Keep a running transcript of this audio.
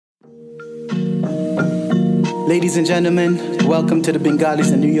Ladies and gentlemen, welcome to the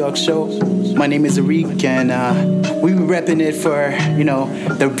Bengalis in New York show. My name is Arik, and we be repping it for,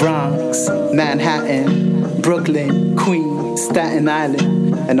 the Bronx, Manhattan, Brooklyn, Queens, Staten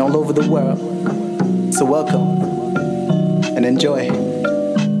Island, and all over the world. So welcome and enjoy.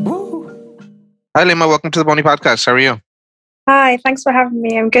 Woo. Hi, Lima. Welcome to the Boni Podcast. How are you? Hi, thanks for having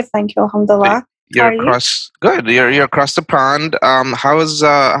me. I'm good, thank you. Alhamdulillah. You're across. Good. You're across the pond. How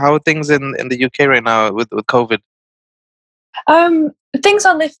are things in the UK right now with COVID? Things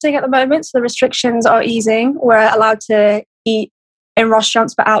are lifting at the moment, so the restrictions are easing. We're allowed to eat in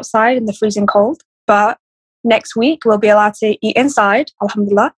restaurants but outside in the freezing cold. But next week we'll be allowed to eat inside,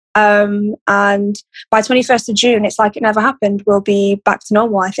 alhamdulillah. And by 21st of June, it's like it never happened. We'll be back to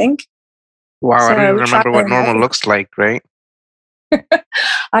normal, I think. Wow, So I don't even remember what normal looks like, right?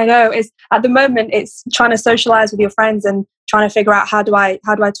 I know. It's at the moment it's trying to socialize with your friends and trying to figure out how do I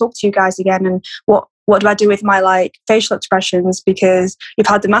talk to you guys again, and what do I do with my facial expressions, because you've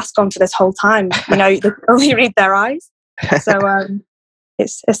had the mask on for this whole time. You can only read their eyes. So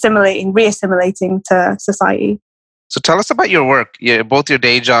it's reassimilating to society. So tell us about your work, both your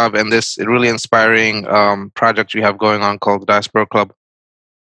day job and this really inspiring project you have going on called the Diaspora Club.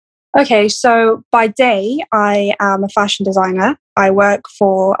 Okay, so by day, I am a fashion designer. I work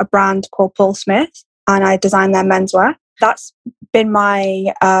for a brand called Paul Smith, and I design their menswear. That's been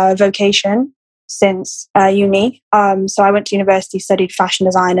my vocation since uni. So I went to university, studied fashion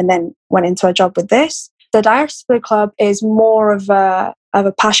design, and then went into a job with this. The Diaspora Club is more of a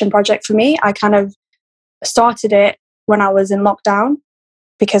passion project for me. I kind of started it when I was in lockdown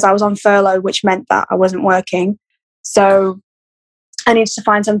because I was on furlough, which meant that I wasn't working. So I needed to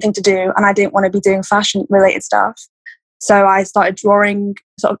find something to do, and I didn't want to be doing fashion related stuff. So I started drawing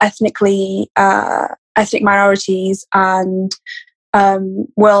sort of ethnic minorities and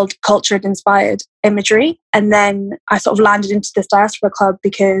world culture inspired imagery. And then I sort of landed into this Diaspora Club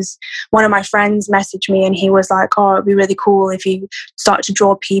because one of my friends messaged me, and he was like, "Oh, it'd be really cool if you start to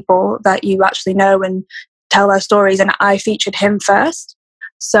draw people that you actually know and tell their stories." And I featured him first.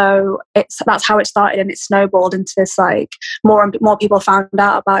 So that's how it started, and it snowballed into this more and more people found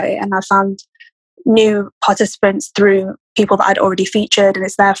out about it, and I found new participants through people that I'd already featured, and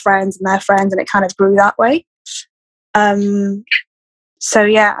it's their friends and their friends, and it kind of grew that way. So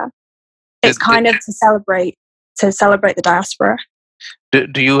yeah, it's kind of to celebrate the diaspora.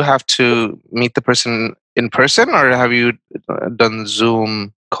 Do you have to meet the person in person, or have you done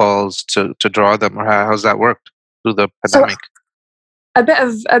Zoom calls to draw them, or how's that worked through the pandemic? So, a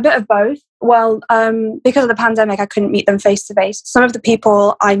bit of both. Well, because of the pandemic, I couldn't meet them face to face. Some of the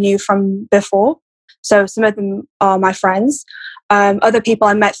people I knew from before, so some of them are my friends. Other people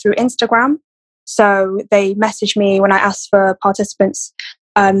I met through Instagram. So they messaged me when I asked for participants.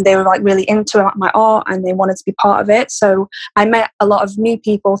 They were really into my art and they wanted to be part of it. So I met a lot of new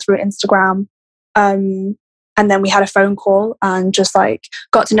people through Instagram. And then we had a phone call and just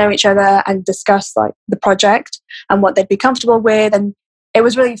got to know each other and discuss the project and what they'd be comfortable with. And it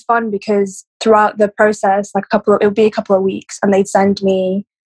was really fun because throughout the process, it would be a couple of weeks, and they'd send me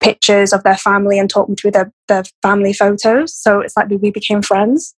pictures of their family and talk me through their family photos. So it's we became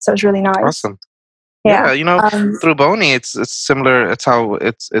friends. So it was really nice. Awesome. Yeah, through Boni, it's similar. It's how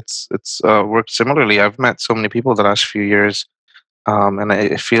it's worked similarly. I've met so many people the last few years. And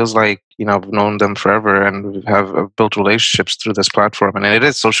it feels like, I've known them forever, and we have built relationships through this platform. And it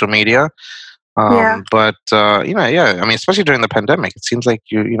is social media. But, I mean, especially during the pandemic, it seems like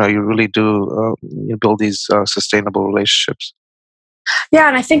you really do build these sustainable relationships. Yeah,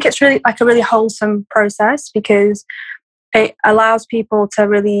 and I think it's really a really wholesome process because it allows people to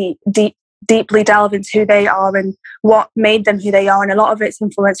really deeply delve into who they are and what made them who they are. And a lot of it's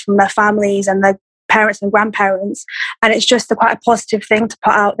influenced from their families and their parents and grandparents, and it's just quite a positive thing to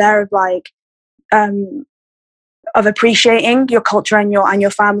put out there of appreciating your culture and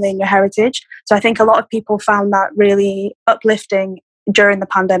your family and your heritage. So I think a lot of people found that really uplifting during the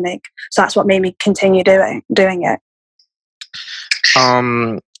pandemic. So that's what made me continue doing it.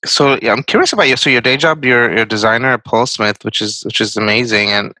 So yeah, I'm curious about you. So your day job, you're a designer at Paul Smith, which is amazing.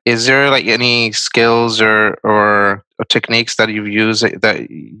 And is there any skills or techniques that you've used that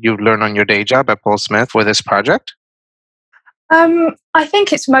you've learned on your day job at Paul Smith for this project? I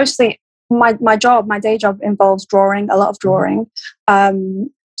think it's mostly my day job involves drawing, a lot of drawing.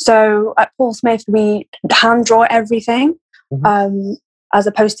 So at Paul Smith, we hand draw everything, as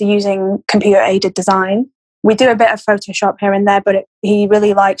opposed to using computer aided design. We do a bit of Photoshop here and there, but he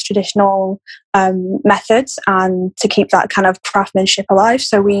really likes traditional methods and to keep that kind of craftsmanship alive.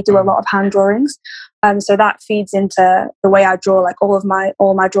 So we do a lot of hand drawings. So that feeds into the way I draw. Like all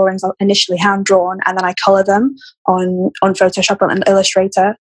my drawings are initially hand drawn, and then I color them on Photoshop and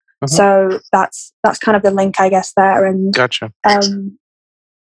Illustrator. Mhm. So that's kind of the link, I guess, there. And Gotcha.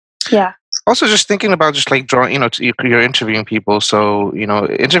 yeah. Also, just thinking about just like drawing, you're interviewing people. So,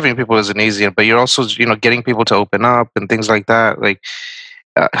 interviewing people isn't easy, but you're also, getting people to open up and things like that. Like,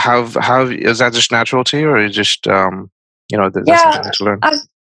 how is that just natural to you, or is just, that's something to learn?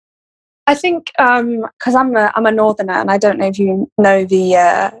 I think because I'm a northerner, and I don't know if you know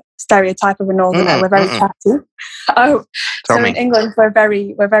the stereotype of a northerner. We're very chatty. Oh, Tell so me. in England we're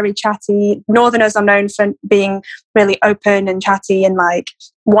very chatty. Northerners are known for being really open and chatty and like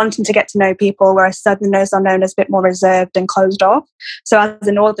wanting to get to know people, whereas Southerners are known as a bit more reserved and closed off. So as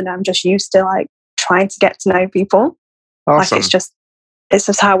a northerner, I'm just used to like trying to get to know people. Awesome. Like it's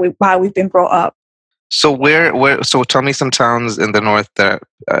just how we've been brought up. So so tell me some towns in the north that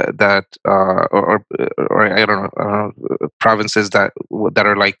or I don't know, provinces that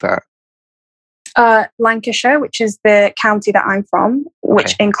are like that. Lancashire, which is the county that I'm from,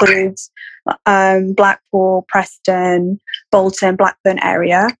 which includes Blackpool, Preston, Bolton, Blackburn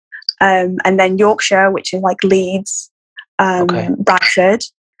area, and then Yorkshire, which is like Leeds, Bradford,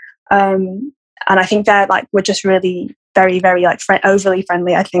 and I think we're just really very, very like overly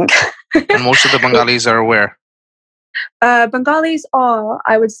friendly, I think. And most of the Bengalis are where? Bengalis are,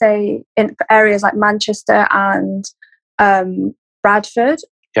 I would say, in areas like Manchester and Bradford,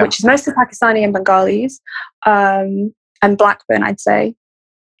 which is mostly Pakistani and Bengalis, and Blackburn, I'd say.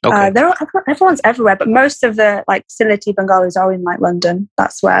 Okay. Everyone's everywhere, but most of the like Sylheti Bengalis are in like London.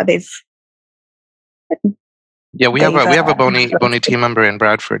 That's where they've. Yeah, we have a Boni team member in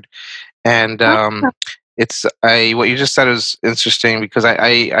Bradford, and what you just said is interesting because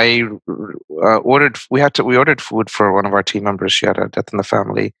I ordered we ordered food for one of our team members. She had a death in the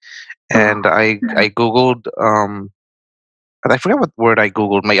family, and I googled I forget what word I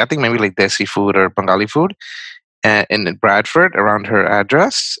googled. I think maybe like Desi food or Bengali food, in Bradford around her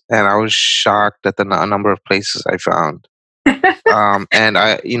address, and I was shocked at the number of places I found. And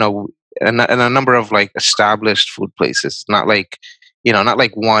and a number of like established food places, not like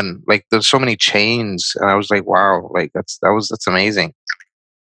one. Like there's so many chains, and I was like, wow, like that's amazing.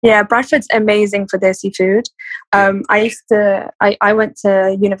 Yeah, Bradford's amazing for their seafood. I went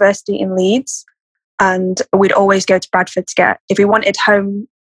to university in Leeds, and we'd always go to Bradford to get, if we wanted home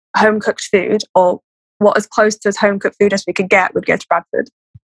cooked food or what as close to as home cooked food as we could get, we'd go to Bradford.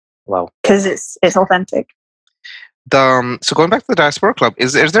 Wow, because it's authentic. So going back to the Diaspora Club,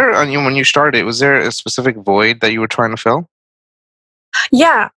 is there when you started, was there a specific void that you were trying to fill?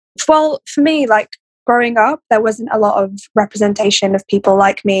 Yeah, well, for me, like growing up, there wasn't a lot of representation of people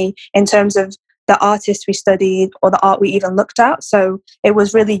like me in terms of the artists we studied or the art we even looked at. So it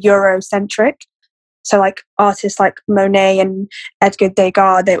was really Eurocentric. So like artists like Monet and Edgar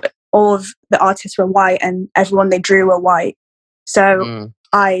Degas, all of the artists were white, and everyone they drew were white. So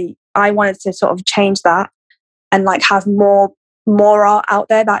I wanted to sort of change that and like have more art out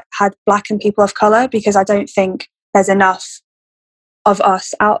there that had Black and people of color, because I don't think there's enough of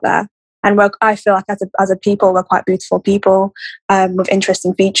us out there. And I feel like as a people, we're quite beautiful people with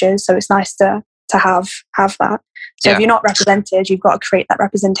interesting features. So it's nice to have that. So if you're not represented, you've got to create that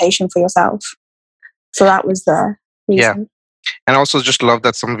representation for yourself. So that was the reason. Yeah. And I also just love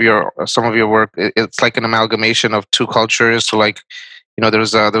that some of your work, it's like an amalgamation of two cultures. So like, there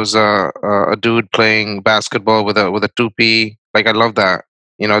was a dude playing basketball with a tupi. Like I love that.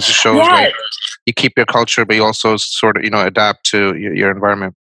 It just shows like you keep your culture, but you also sort of adapt to your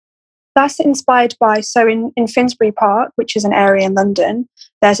environment. That's inspired by, so in Finsbury Park, which is an area in London,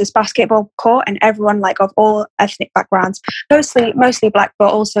 there's this basketball court, and everyone like of all ethnic backgrounds, mostly Black,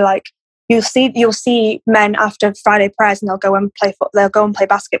 but also like you'll see men after Friday prayers, and they'll go and play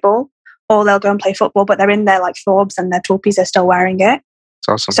basketball, or they'll go and play football, but they're in their like thorbs and their tulpis are still wearing it. It's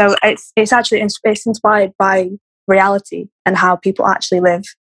awesome. So it's actually inspired by reality and how people actually live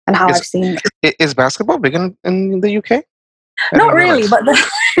and how I've seen it. Is basketball big in the UK? Not really, but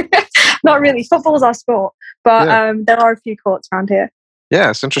not really. Football's our sport, but there are a few courts around here.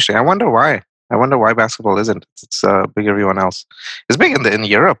 Yeah, it's interesting. I wonder why basketball isn't. It's big everyone else. It's big in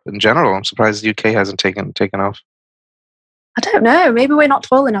Europe in general. I'm surprised the UK hasn't taken off. I don't know. Maybe we're not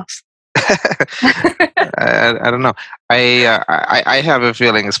tall enough. I don't know. I have a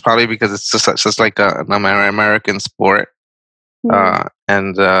feeling it's probably because it's just like an American sport,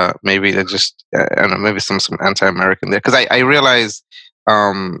 and maybe they're just I don't know, maybe some anti-American there. Because I realize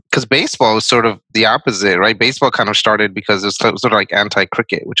because baseball is sort of the opposite, right? Baseball kind of started because it's sort of like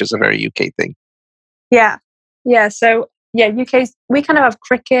anti-cricket, which is a very UK thing. Yeah. So UK's, we kind of have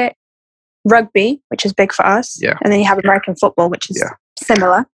cricket, rugby, which is big for us, Yeah. and then you have American football, which is Yeah.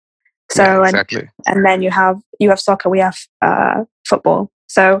 similar. So Yeah, exactly. and then you have soccer, we have football.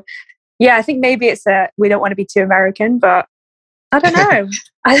 So yeah, I think maybe it's we don't want to be too American, but I don't know.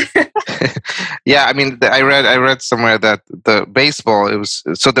 Yeah, I mean, I read somewhere that the baseball, it was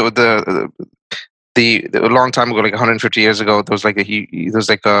so the a long time ago, like 150 years ago, there was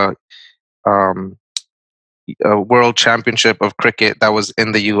like um, a world championship of cricket that was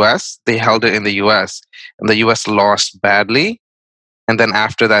in the U.S. They held it in the U.S. and the U.S. lost badly. And then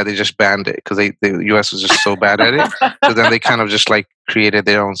after that, they just banned it because the U.S. was just so bad at it. So then they kind of just like created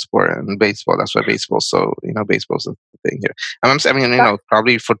their own sport. And baseball, that's why baseball. So baseball's the thing here. And I mean,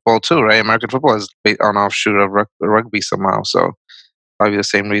 probably football too, right? American football is an offshoot of rugby somehow. So probably the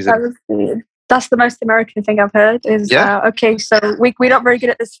same reason. That's the most American thing I've heard. Is okay, so we're not very good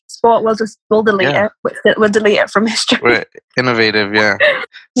at this sport. We'll delete it. We'll delete it from history. We're innovative, yeah.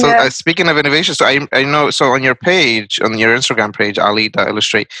 So speaking of innovation, so I know. So on your page, on your Instagram page,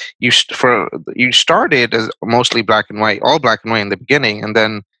 Ali.illustrate, you started as mostly black and white, all black and white in the beginning, and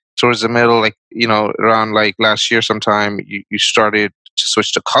then towards the middle, like around like last year sometime, you started to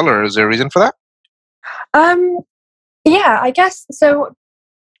switch to color. Is there a reason for that? Yeah, I guess so.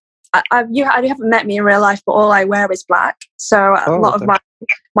 You haven't met me in real life, but all I wear is black. So a lot of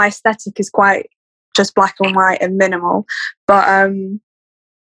my aesthetic is quite just black and white and minimal. But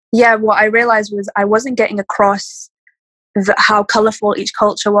yeah, what I realized was I wasn't getting across how colorful each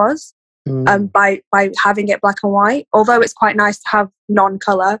culture was by having it black and white. Although it's quite nice to have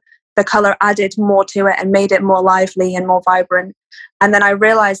non-color, the color added more to it and made it more lively and more vibrant. And then I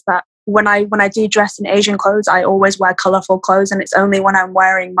realized that when I do dress in Asian clothes, I always wear colorful clothes, and it's only when I'm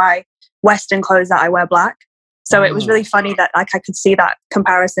wearing my Western clothes that I wear black. So it was really funny that like I could see that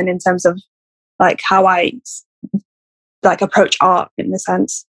comparison in terms of like how I like approach art in the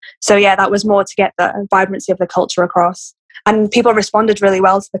sense. So yeah, that was more to get the vibrancy of the culture across, and people responded really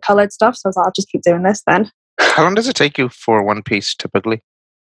well to the colored stuff. So I was like, I'll just keep doing this then. How long does it take you for one piece typically?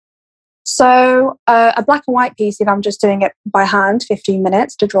 So a black and white piece, if I'm just doing it by hand, 15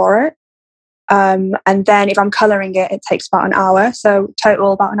 minutes to draw it. And then if I'm colouring it, it takes about an hour. So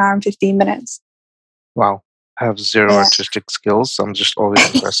total about an hour and 15 minutes. Wow. I have zero artistic skills. So I'm just always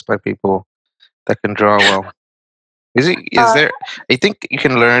impressed by people that can draw well. Is there? I think you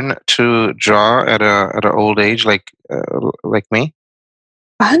can learn to draw at an old age, like me.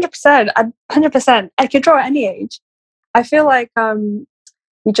 100%. 100%. I could draw at any age. I feel like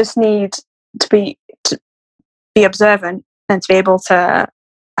you just need to be observant and to be able to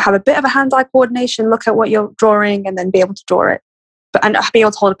have a bit of a hand-eye coordination, look at what you're drawing, and then be able to draw it. And be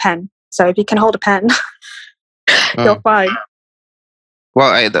able to hold a pen. So if you can hold a pen, you're fine.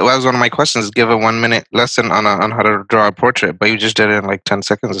 Well, that was one of my questions. Give a 1-minute lesson on how to draw a portrait, but you just did it in like 10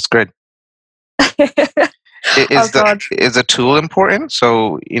 seconds. It's great. Is a tool important?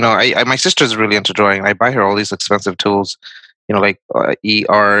 So my sister's really into drawing. I buy her all these expensive tools, like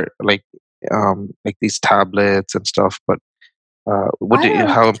like these tablets and stuff. But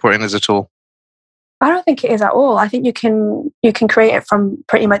how important is a tool? I don't think it is at all. I think you can create it from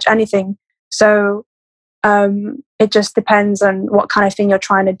pretty much anything. So it just depends on what kind of thing you're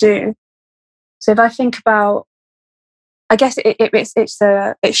trying to do. So if I think about, I guess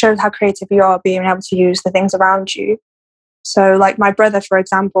it shows how creative you are, being able to use the things around you. So like my brother, for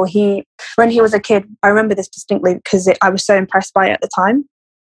example, when he was a kid, I remember this distinctly because I was so impressed by it at the time.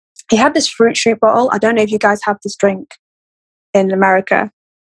 He had this fruit shoot bottle. I don't know if you guys have this drink in America.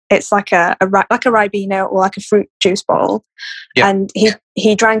 It's like a Ribena or like a fruit juice bottle. Yeah. And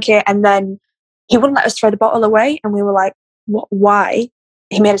he drank it, and then he wouldn't let us throw the bottle away. And we were like, what? Why?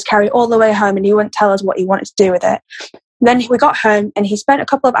 He made us carry it all the way home, and he wouldn't tell us what he wanted to do with it. Then we got home, and he spent a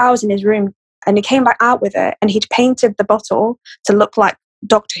couple of hours in his room, and he came back out with it, and he'd painted the bottle to look like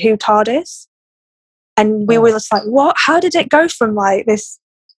Doctor Who TARDIS. And we were just like, what? How did it go from like this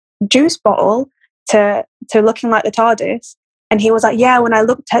juice bottle to looking like the TARDIS? And he was like, yeah, when I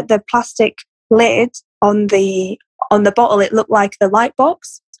looked at the plastic lid on the bottle, it looked like the light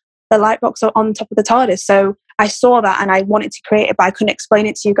box on top of the TARDIS. So I saw that and I wanted to create it, but I couldn't explain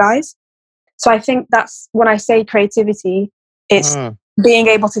it to you guys. So I think that's when I say creativity, it's being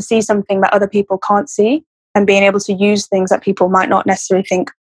able to see something that other people can't see and being able to use things that people might not necessarily think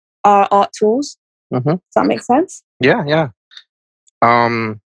are art tools. Mm-hmm. Does that make sense? Yeah, yeah.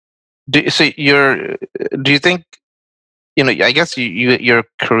 Do you think, I guess your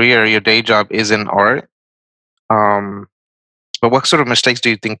career, your day job is in art. But what sort of mistakes do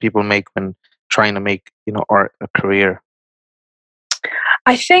you think people make when trying to make, art a career?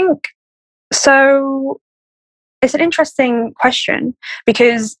 I think so. it's an interesting question,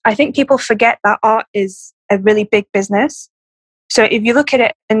 because I think people forget that art is a really big business. So if you look at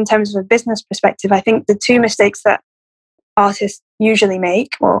it in terms of a business perspective, I think the two mistakes that artists usually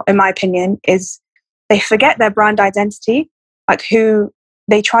make, well, in my opinion, is they forget their brand identity, like who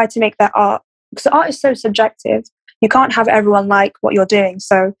they try to make their art, because art is so subjective. You can't have everyone like what you're doing.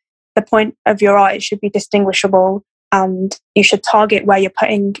 So the point of your art, it should be distinguishable, and you should target where you're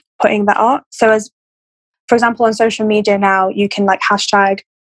putting the art. So as, for example, on social media now, you can like hashtag,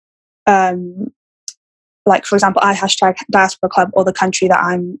 like for example, I hashtag Diaspora Club or the country that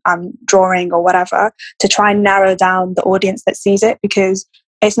I'm drawing or whatever, to try and narrow down the audience that sees it, because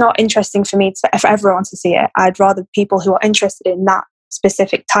it's not interesting for me for everyone to see it. I'd rather people who are interested in that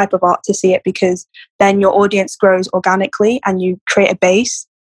specific type of art to see it, because then your audience grows organically and you create a base.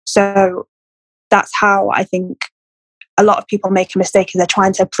 So that's how I think a lot of people make a mistake, is they're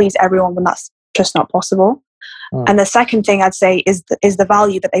trying to please everyone when that's just not possible. And the second thing I'd say is the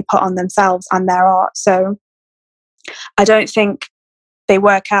value that they put on themselves and their art. So I don't think they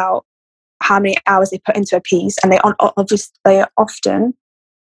work out how many hours they put into a piece, and they often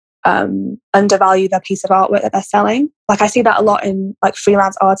undervalue their piece of artwork that they're selling. Like I see that a lot in like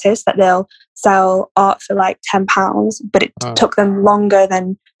freelance artists, that they'll sell art for like £10, but it took them longer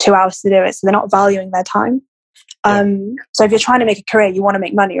than 2 hours to do it. So they're not valuing their time. So if you're trying to make a career, you want to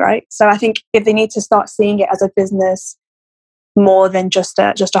make money, right? So I think if they need to start seeing it as a business more than just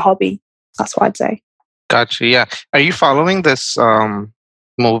a hobby, that's what I'd say. Gotcha. Yeah. Are you following this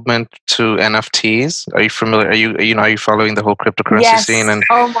movement to NFTs? Are you familiar? Are you following the whole cryptocurrency scene and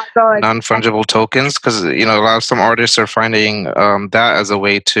non-fungible tokens? Because some artists are finding that as a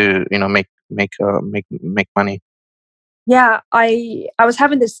way to make money. Yeah, I was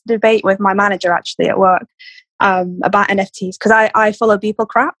having this debate with my manager actually at work about NFTs, because I follow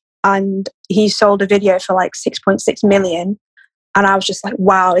BeepleCrap, and he sold a video for like 6.6 million, and I was just like,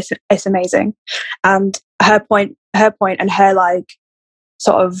 wow, it's amazing. And her point and her like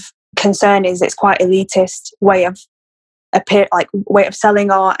sort of concern is it's quite elitist way of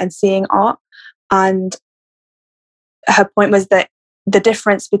selling art and seeing art. And her point was that the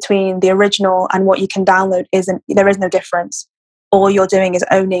difference between the original and what you can download there is no difference. All you're doing is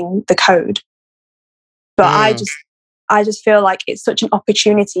owning the code. But I just feel like it's such an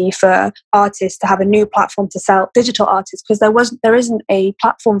opportunity for artists to have a new platform to sell, digital artists, because there isn't a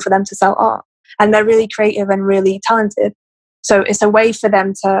platform for them to sell art, and they're really creative and really talented. So it's a way for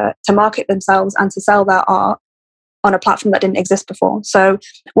them to market themselves and to sell their art on a platform that didn't exist before. So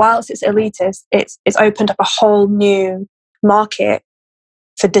whilst it's elitist, it's opened up a whole new market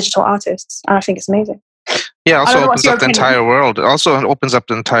for digital artists, and I think it's amazing. Yeah, also opens up the entire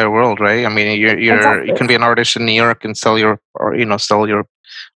world. Right? I mean, you can be an artist in New York and sell your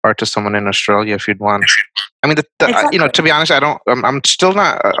art to someone in Australia if you'd want. I mean, to be honest, I'm still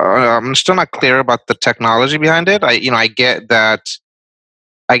not clear about the technology behind it. I get that.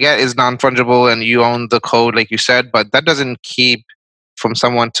 I get it's non-fungible and you own the code, like you said, but that doesn't keep from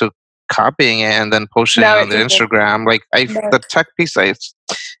someone to copying it and then posting it on their Instagram. Like the tech piece, it's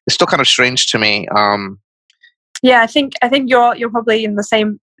still kind of strange to me. Yeah, I think you're probably in the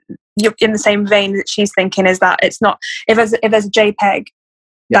same vein that she's thinking, is that it's not, if there's a JPEG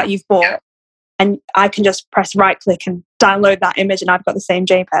that you've bought, and I can just press right click and download that image and I've got the same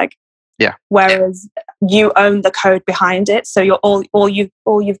JPEG. Yeah. Whereas you own the code behind it, so you're all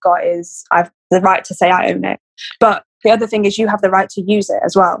you've got is I've the right to say I own it. But the other thing is you have the right to use it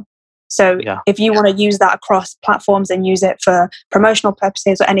as well. So if you want to use that across platforms and use it for promotional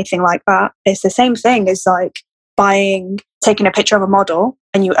purposes or anything like that, it's the same thing as like taking a picture of a model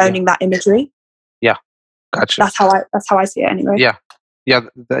and you owning that imagery. Yeah, gotcha. That's how I see it anyway.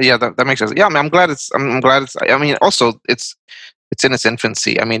 That makes sense. Yeah, I mean, I'm glad it's. I mean, also it's in its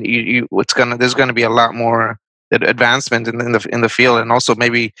infancy. I mean, there's gonna be a lot more advancement in the field, and also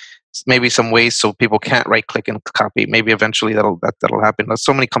maybe some ways so people can't right click and copy. Maybe eventually that'll happen. There's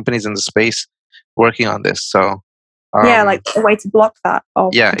so many companies in the space working on this. So like a way to block that.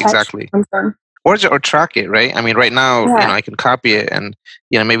 Exactly. Or track it, right? I mean, right now, I can copy it, and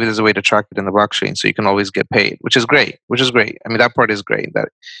maybe there's a way to track it in the blockchain, so you can always get paid, which is great. I mean, that part is great. That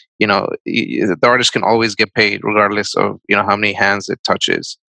the artist can always get paid regardless of how many hands it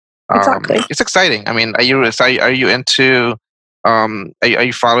touches. Exactly. It's exciting. I mean, are you into? Are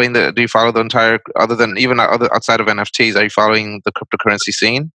you following do you follow the entire, other than even outside of NFTs? Are you following the cryptocurrency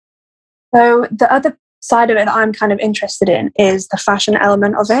scene? So the other side of it that I'm kind of interested in is the fashion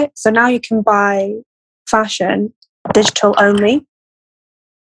element of it. So now you can buy fashion digital only.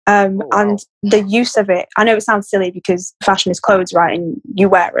 And the use of it, I know it sounds silly because fashion is clothes, right? And you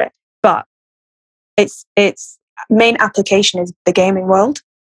wear it, but it's main application is the gaming world.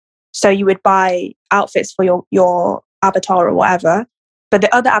 So you would buy outfits for your avatar or whatever. But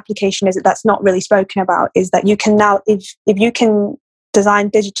the other application is that's not really spoken about is that you can now, if you can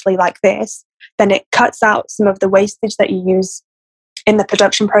design digitally like this, then it cuts out some of the wastage that you use in the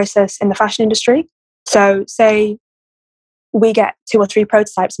production process in the fashion industry. So say we get 2 or 3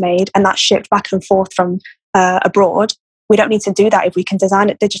 prototypes made and that's shipped back and forth from abroad. We don't need to do that if we can design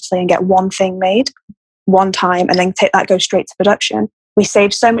it digitally and get one thing made one time and then go straight to production. We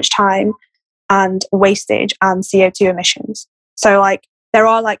save so much time and wastage and CO2 emissions. So like there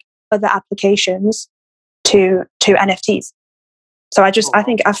are like other applications to NFTs. So I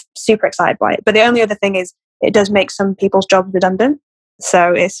think I'm super excited by it. But the only other thing is it does make some people's jobs redundant.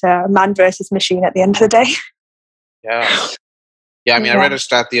 So it's a man versus machine at the end of the day. Yeah. Yeah, I mean, I read a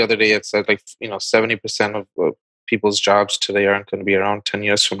stat the other day. It said 70% of people's jobs today aren't going to be around 10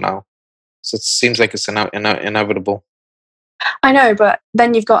 years from now. So it seems like it's inevitable. I know, but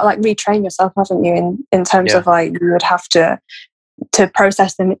then you've got to like retrain yourself, haven't you? In terms of like you would have to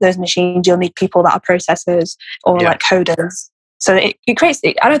process those machines. You'll need people that are processors or like coders. So it creates.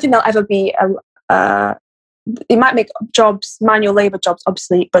 I don't think there'll ever be it might make manual labor jobs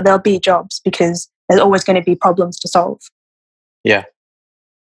obsolete, but there'll be jobs because there's always going to be problems to solve. Yeah.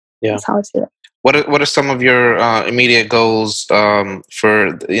 That's how I see it. What are some of your immediate goals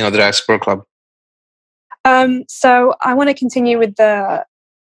for the Diaspora Club? So I want to continue with the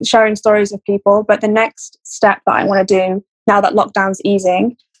sharing stories of people, but the next step that I want to do now that lockdown's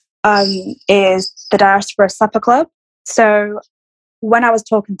easing is the Diaspora Supper Club. So when I was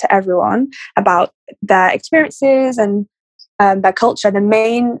talking to everyone about their experiences and their culture, the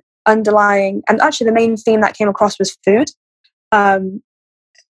main underlying and actually the main theme that came across was food. I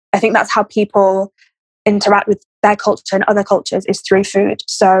think that's how people interact with their culture and other cultures is through food.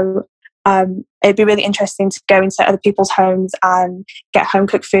 So it'd be really interesting to go into other people's homes and get home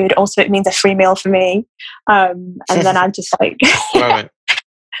cooked food. Also, it means a free meal for me. And then I'd just like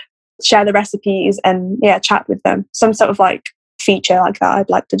share the recipes and chat with them. Some sort of like feature like that I'd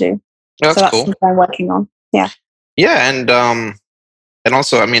like to do. That's so that's cool. something I'm working on. Yeah. Yeah, and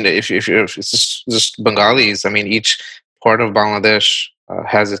also, I mean, if it's just Bengalis, I mean, each part of Bangladesh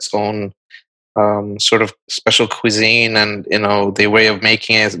has its own sort of special cuisine, and the way of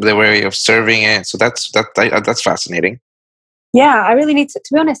making it, the way of serving it. So that's fascinating. Yeah, I really need to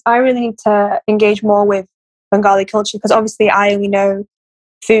be honest, I really need to engage more with Bengali culture because obviously I only know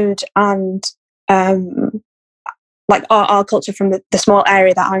food and like our culture from the small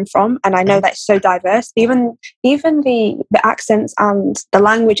area that I'm from, and I know that it's so diverse. Even the accents and the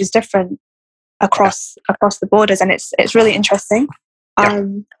language is different across the borders, and it's really interesting.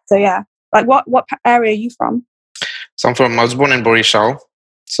 So yeah, like what area are you from? So I was born in Borishal,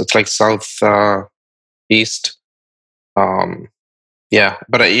 so it's like south east.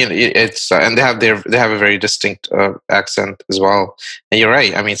 But it's and they have a very distinct accent as well. And you're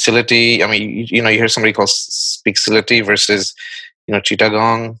right. I mean, Sylheti. I mean, you hear somebody speak Sylheti versus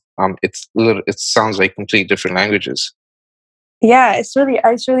Chittagong. It sounds like complete different languages. Yeah, it's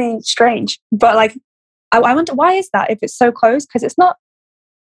really strange. But like, I wonder why is that if it's so close? Because it's not.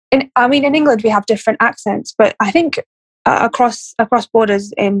 In England we have different accents, but I think across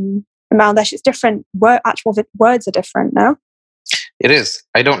borders in Bangladesh it's different. Actual words are different now. It is.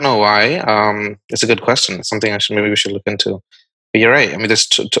 I don't know why. It's a good question. It's something maybe we should look into. But you're right. I mean, there's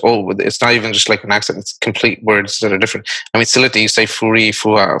it's not even just like an accent. It's complete words that are different. I mean, Sylheti, you say furi,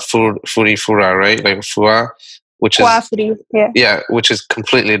 fura, right? Like fua, which is which is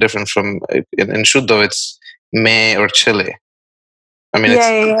completely different from in Shuddho. It's me or chile. I mean,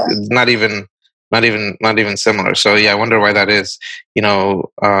 it's not even similar. So yeah, I wonder why that is.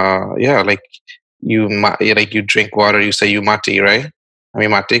 Like you drink water, you say you mati, right? I mean,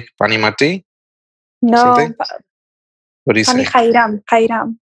 mati, pani mati. No. Something? What do you say? Khairam.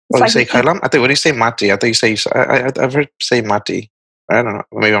 Oh, you say khairam? I think. What do you say mati? I think you say. I've heard say mati. I don't know.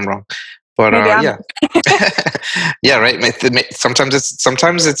 Maybe I'm wrong. But yeah. Yeah, right. Sometimes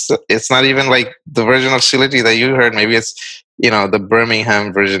it's not even like the version of Sylheti that you heard. Maybe it's the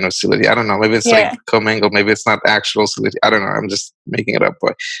Birmingham version of Sylheti. I don't know. Maybe it's like commingled. Maybe it's not actual Sylheti. I don't know. I'm just making it up.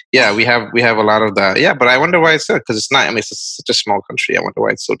 But yeah, we have a lot of that. Yeah, but I wonder why it's so, because it's not. I mean, it's such a small country. I wonder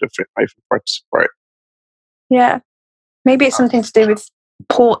why it's so different, right, from part to part. Yeah, maybe it's something to do with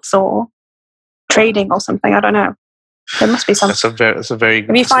ports or trading or something. I don't know. There must be something. That's a very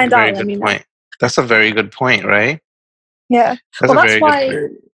good. If you find out, let me know. That's a very good point, right? Yeah. That's why.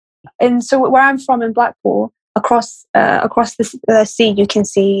 And so where I'm from in Blackpool, across the sea, you can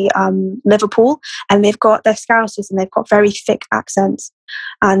see Liverpool, and they've got their Scousers, and they've got very thick accents.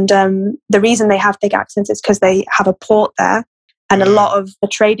 And the reason they have thick accents is because they have a port there, and a lot of the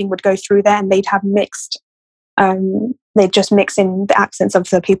trading would go through there, and they'd have they'd just mix in the accents of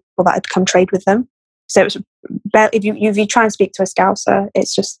the people that had come trade with them. So it was, if you try and speak to a Scouser,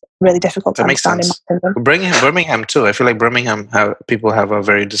 it's just really difficult to understand. Birmingham too. I feel like Birmingham people have a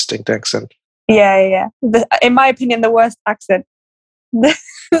very distinct accent. Yeah. In my opinion, the worst accent. This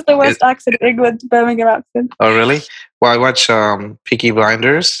is the worst accent in England, Birmingham accent. Oh, really? Well, I watch Peaky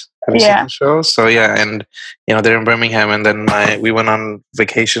Blinders. Have you seen the show? So yeah, and they're in Birmingham, and then we went on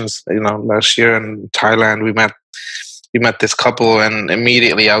vacations, last year in Thailand. We met this couple, and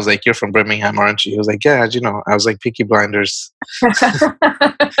immediately I was like, "You're from Birmingham, aren't you?" He was like, "Yeah, how'd you know?" I was like, "Peaky Blinders."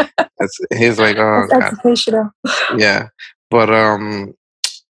 He's like, "Oh, that's educational." Yeah, but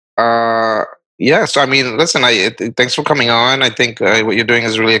yeah. So I mean, listen, thanks for coming on. I think what you're doing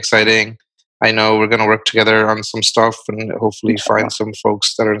is really exciting. I know we're going to work together on some stuff and hopefully find some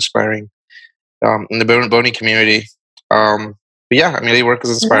folks that are inspiring in the Boney community. But yeah, I mean, your work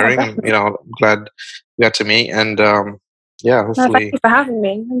is inspiring, and I'm glad we got to meet. And hopefully. No, thank you for having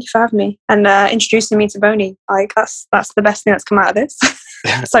me. Thank you for having me and introducing me to Boney. Like that's the best thing that's come out of this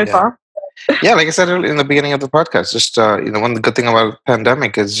so far. Yeah, like I said in the beginning of the podcast, just one good thing about the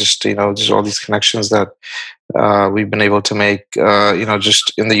pandemic is just just all these connections that we've been able to make,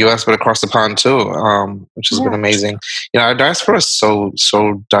 just in the U.S. but across the pond too, which has been amazing. Our diaspora is so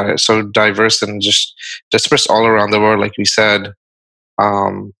diverse and just dispersed all around the world, like we said.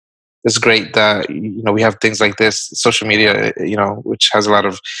 It's great that we have things like this, social media, which has a lot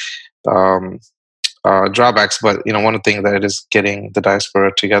of drawbacks, but one of the things that it is getting the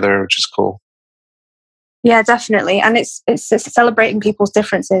diaspora together, which is cool. Yeah, definitely, and it's celebrating people's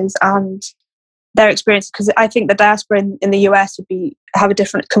differences and their experience, because I think the diaspora in the US would have a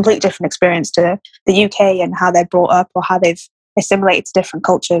completely different experience to the UK and how they're brought up or how they've assimilated to different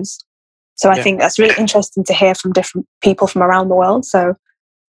cultures. So I think that's really interesting to hear from different people from around the world. So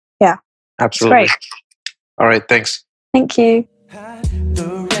yeah, absolutely. It's great. All right, thanks. Thank you.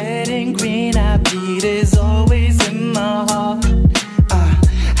 The red and green I bleed is always in my heart.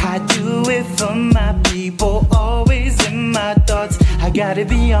 I do it for my people, always in my thoughts. I gotta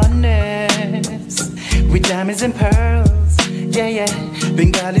be honest, with diamonds and pearls, yeah.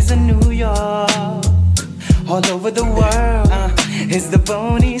 Bengalis in New York, all over the world, it's the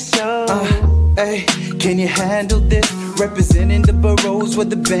Boney Show. Hey, can you handle this? Representing the boroughs where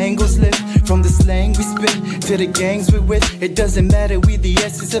the Bengals live. From the slang we spit to the gangs we with, it doesn't matter, we the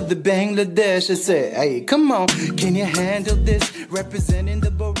essence of the Bangladesh. I say, hey, come on, can you handle this? Representing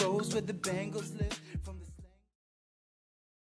the boroughs where the Bengals live.